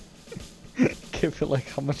guy. Give you like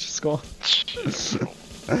how much you score?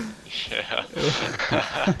 Yeah.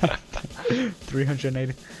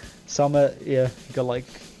 380. Summer, yeah, you got like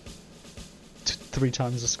 3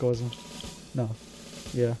 times the scores. No.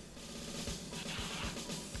 Yeah.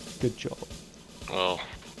 Good job. Well,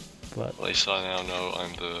 But at least I now know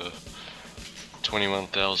I'm the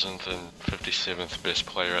 21,057th best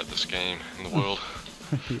player at this game in the world.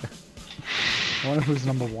 yeah. I wonder who's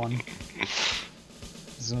number 1.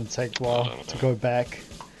 It's gonna take a while to go back.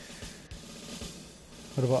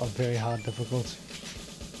 What about a very hard difficulty?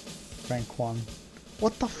 Rank 1.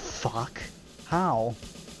 What the fuck? How?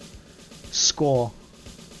 Score.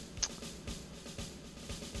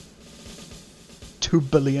 2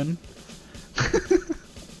 billion?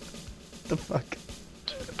 The fuck?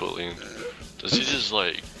 2 billion. Does he just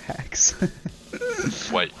like Hacks.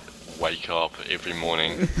 wake up every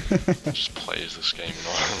morning, just plays this game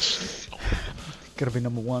nonstop? Gotta be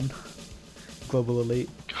number 1. Global elite.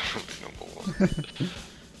 Gotta be number 1.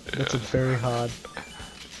 That's a very hard.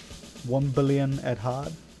 1 billion at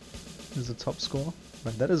hard is the top score.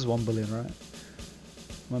 Right, that is 1 billion, right?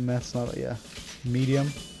 My math's not, yeah. Medium.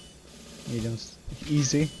 Medium's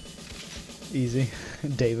easy. Easy.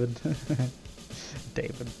 David.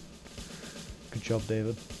 David. Good job,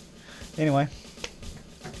 David. Anyway.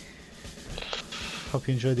 Hope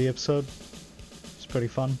you enjoyed the episode. It's pretty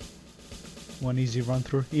fun. One easy run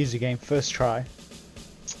through. Easy game. First try.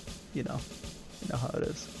 You know how it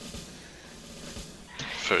is.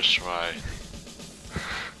 First try.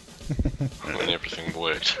 When everything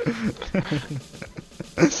worked.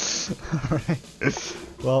 Alright.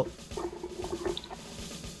 Well.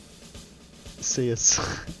 See us.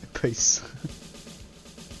 Peace.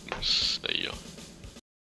 See ya.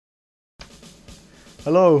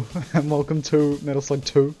 Hello, and welcome to Metal Slug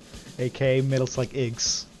 2, aka Metal Slug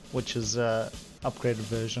Eggs, which is upgraded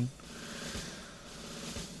version.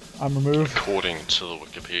 I'm removed. According to the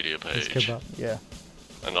Wikipedia It's page. kebab, yeah.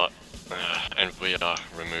 And we are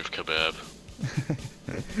remove kebab.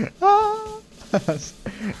 Ah!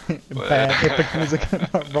 Bad epic music,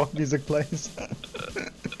 rock music plays.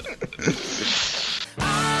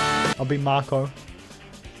 I'll be Marco,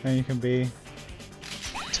 and you can be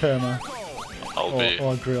Terma I'll be.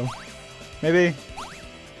 or Grill. Maybe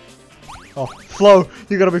Oh, Flo!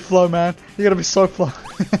 You gotta be Flo, man. You gotta be so Flo.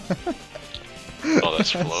 Oh,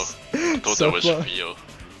 that's Flo. I thought So that was Flo. Theo.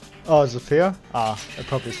 Oh, is it Theo? Ah, it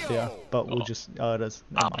probably is Theo. But we'll Oh. just... Oh, it is.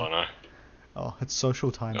 I Never don't mind. know. Oh, it's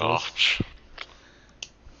social time, Oh, boys.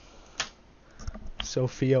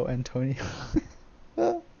 Sophio Antonio.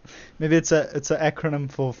 Maybe it's an acronym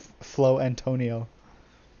for Flo Antonio.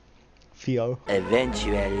 Fio.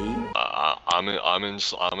 Eventually. I'm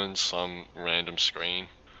in some random screen.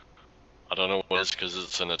 I don't know what it is because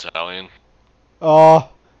it's in Italian. Oh,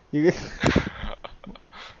 you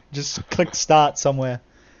just click start somewhere.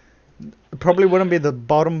 It probably wouldn't be the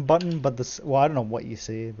bottom button, but well, I don't know what you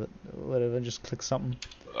see, but whatever. Just click something.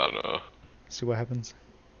 I don't know. See what happens.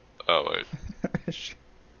 Oh wait.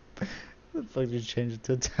 It's like you change it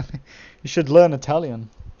to Italian. You should learn Italian.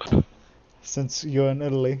 Since you're in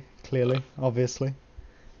Italy, clearly, obviously.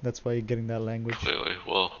 That's why you're getting that language. Clearly,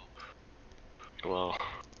 well,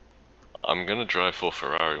 I'm gonna drive for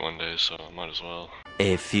Ferrari one day, so I might as well.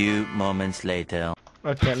 A few moments later.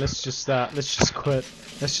 Okay, let's just quit.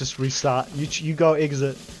 Let's just restart. You go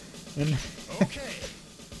exit and Okay.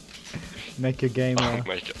 make your game I'll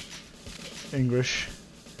make it. English.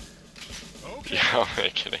 Okay. Yeah, I'll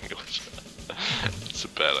make it English. It's a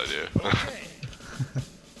bad idea. Okay.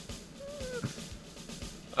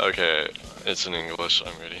 Okay, it's in English.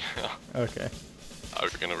 I'm ready. Okay. Are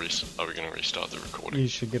we gonna restart the recording? You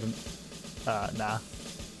should get an. Nah.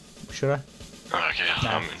 Should I? Okay, Nah.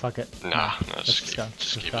 I'm in. Fuck it. Nah, Let's just just go.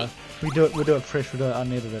 just keep go. it. We do it fresh. We do it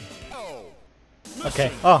unedited. Oh.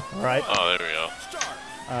 Okay. Oh, alright. Oh, there we go. Start.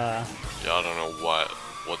 Yeah, I don't know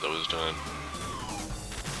what that was doing.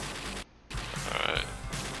 Alright.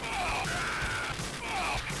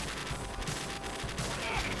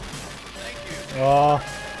 Oh,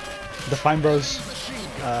 the Fine Bros.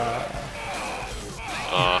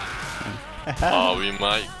 We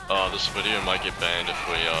might. This video might get banned if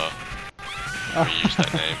we use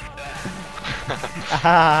that name.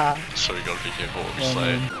 So we gotta be careful what we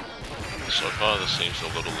say. So far, this seems a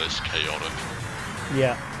little less chaotic.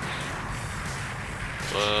 Yeah.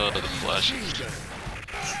 The flashes.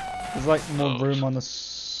 There's like more Oh. room on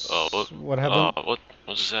this. Oh, What happened? What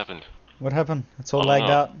just happened? What happened? It's all I don't lagged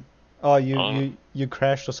know. out. Oh, I don't you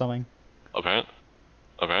crashed or something.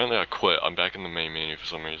 Apparently I quit. I'm back in the main menu for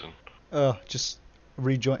some reason. Oh, just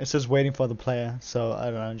rejoin. It says waiting for the player, so I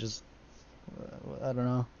don't know. I don't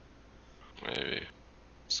know. Maybe.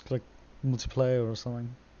 Just click multiplayer or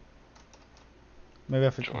something. Maybe I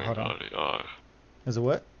have to. Join Hold on. party. Oh, Does it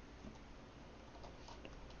work?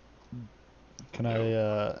 Can I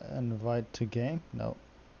invite to game? No.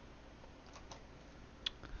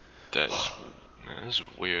 man, this is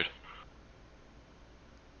weird.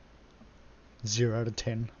 0 out of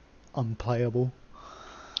 10. Unplayable.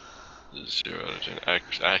 0 out of 10.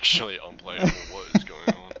 Actually unplayable. What is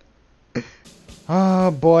going on?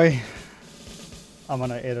 Oh boy. I'm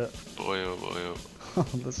gonna edit Boy, oh boy, oh. all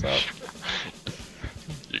this up.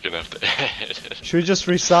 You're gonna have to edit. Should we just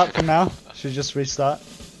restart for now? Should we just restart?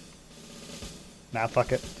 Nah,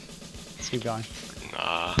 fuck it. Let's keep going.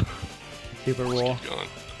 Nah. Keep it raw. Let's keep going.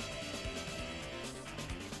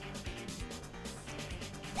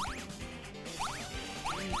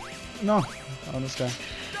 No, on this guy.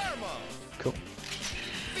 Dharma. Cool.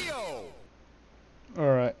 Theo.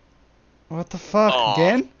 Alright. What the fuck? Oh,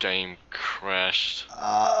 Again? game crashed.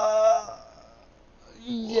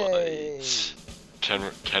 Yay. What?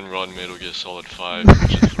 Can run Metal Gear Solid 5,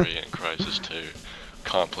 Witcher 3, and Crysis 2.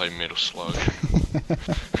 Can't play Metal Slug.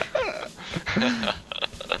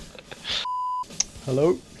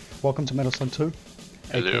 Hello, welcome to Metal Slug 2,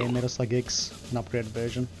 Hello. aka Metal Slug X, an upgraded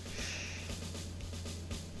version.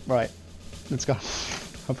 Right, let's go.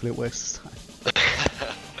 Hopefully it works this time.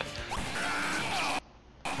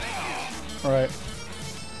 Alright.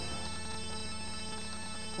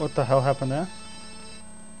 What the hell happened there?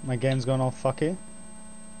 My game's gone all fucky.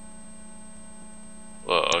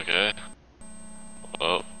 Well, okay.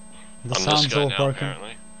 Well, The I'm this sound's guy all now, broken.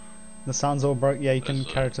 apparently. The sound's all broke. Yeah, you can There's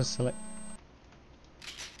a- character select.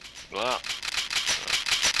 Wow.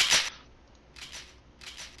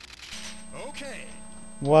 Okay.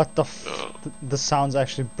 What the Oh. the sound's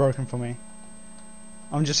actually broken for me.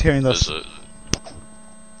 I'm just hearing this. Is it?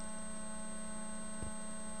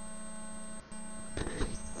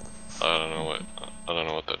 I don't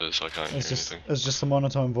know what that is. I can't hear anything. It's just a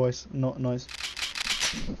monotone voice, not noise.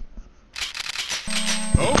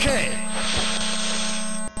 Okay.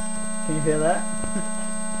 Can you hear that?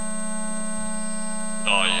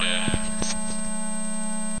 Oh yeah.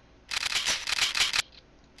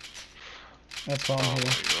 That's what I'm Oh hearing.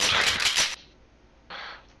 my god.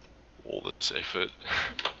 All this effort.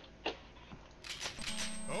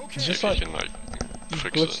 Okay. See Just if like- you can like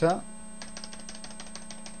fix Glitched it. out.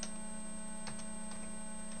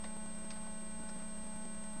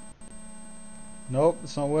 Nope,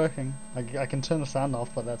 it's not working. I can turn the sound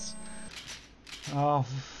off, but that's... Oh,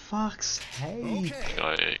 for fuck's sake. Okay.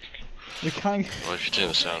 Like, We can't... well, if you turn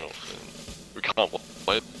the sound off, then we can't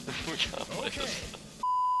play it. We can't play this.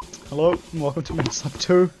 Hello, and welcome to Metal Slug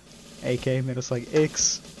 2, aka Metal Slug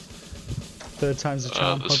X. Third time's the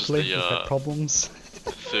charm, this is hopefully. the, We've had problems.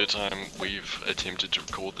 The third time we've attempted to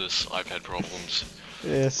record this, I've had problems.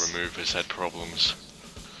 Yes. Remove has had problems.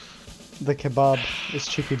 The kebab is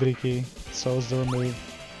cheeky breaky, so is the remove.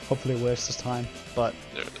 Hopefully it works this time, but...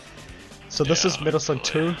 So this is Yeah, Metal Slug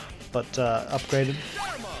hopefully. 2, but upgraded.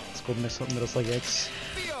 It's called Metal Slug X.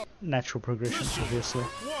 Natural progression, obviously.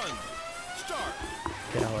 One. Start.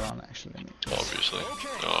 Okay, hold on, actually, let me just Obviously. Okay.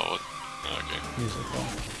 Oh, what? Okay. music on.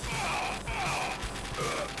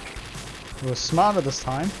 We were smarter this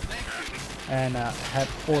time, and had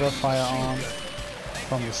auto fire on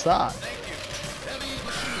from the start.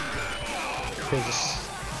 Okay, just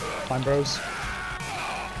fine bros.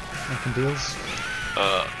 Making deals.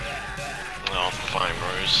 Oh, fine,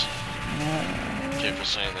 Rose. Careful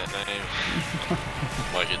saying that name.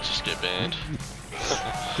 Might just get banned.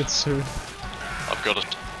 Get sued. I've got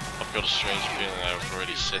a strange feeling I've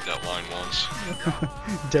already said that line once.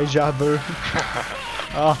 Deja vu.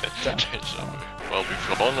 Oh, damn. Deja vu. Well,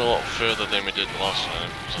 we've gone a lot further than we did last time.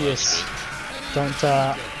 So Yes. That's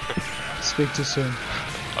Don't speak too soon.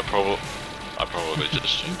 good. I probably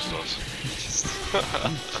just jinxed us.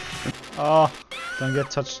 Oh, don't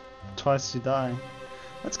get touched twice, you die.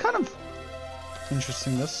 That's kind of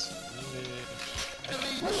interesting, this.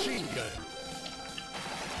 Machine gun.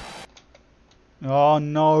 Oh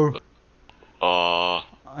no. Oh.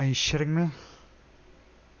 Are you shitting me?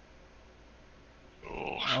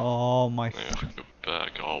 Oh my. Yeah, go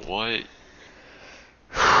back. Oh, what?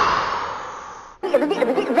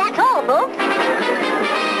 That's all, folks.